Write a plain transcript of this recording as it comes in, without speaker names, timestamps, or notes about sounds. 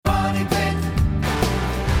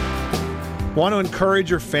Want to encourage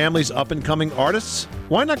your family's up-and-coming artists?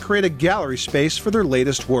 Why not create a gallery space for their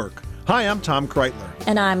latest work? Hi, I'm Tom Kreitler.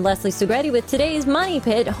 And I'm Leslie Sugretti with today's Money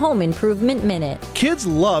Pit Home Improvement Minute. Kids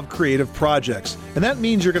love creative projects, and that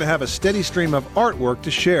means you're going to have a steady stream of artwork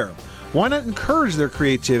to share. Why not encourage their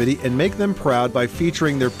creativity and make them proud by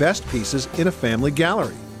featuring their best pieces in a family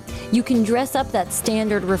gallery? You can dress up that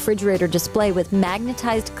standard refrigerator display with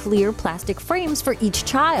magnetized clear plastic frames for each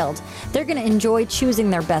child. They're going to enjoy choosing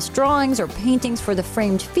their best drawings or paintings for the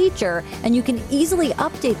framed feature, and you can easily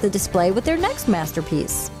update the display with their next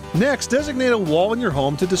masterpiece. Next, designate a wall in your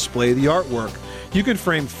home to display the artwork. You can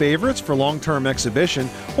frame favorites for long-term exhibition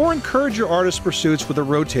or encourage your artist pursuits with a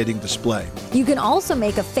rotating display. You can also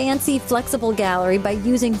make a fancy, flexible gallery by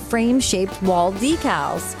using frame-shaped wall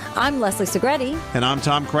decals. I'm Leslie Sugretti. And I'm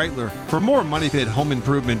Tom Kreitler. For more Money Pit home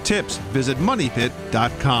improvement tips, visit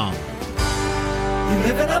MoneyPit.com. You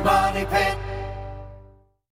live in a money pit.